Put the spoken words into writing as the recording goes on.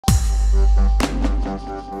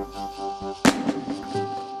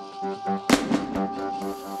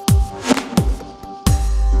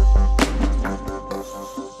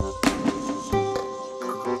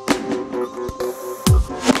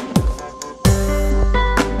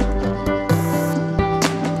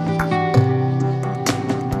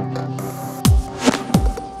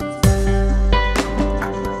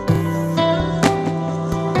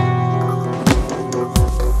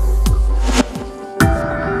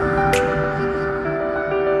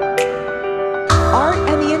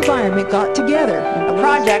Got together. A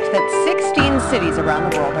project that 16 cities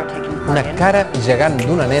around the world are taking part in. Una cara gegant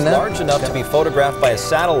d'una nena. Large enough to be photographed by a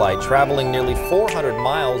satellite traveling nearly 400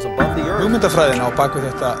 miles above the Earth. Hugmyndafræðina á baku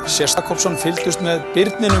þetta Jakobsson fylgdust með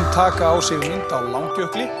birninum taka á sig mynd á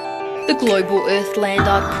Langjökli. The global Earth Land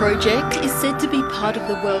Art project is said to be part of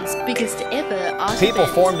the world's biggest ever art People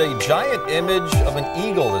event. formed a giant image of an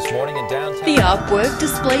eagle this morning in downtown. The artwork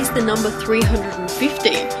displays the number 350,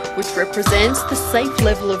 which represents the safe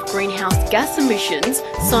level of greenhouse gas emissions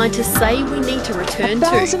scientists say we need to return to.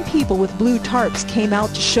 1,000 people with blue tarps came out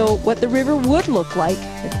to show what the river would look like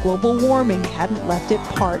if global warming hadn't left it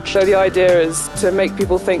parched. So the idea is to make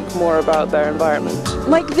people think more about their environment.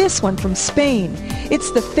 Like this one from Spain. It's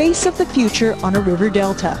the face of the future on a river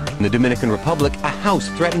delta. In the Dominican Republic, a house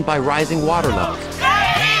threatened by rising water levels.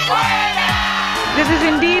 This is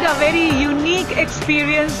indeed a very unique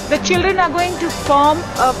experience. The children are going to form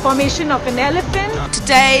a formation of an elephant.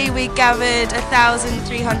 Today we gathered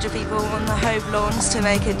 1,300 people on the Hove Lawns to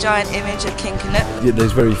make a giant image of King Canute. Yeah,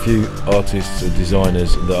 there's very few artists or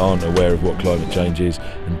designers that aren't aware of what climate change is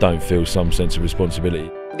and don't feel some sense of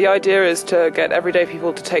responsibility. The idea is to get everyday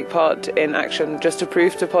people to take part in action, just to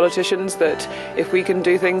prove to politicians that if we can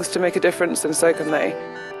do things to make a difference, then so can they.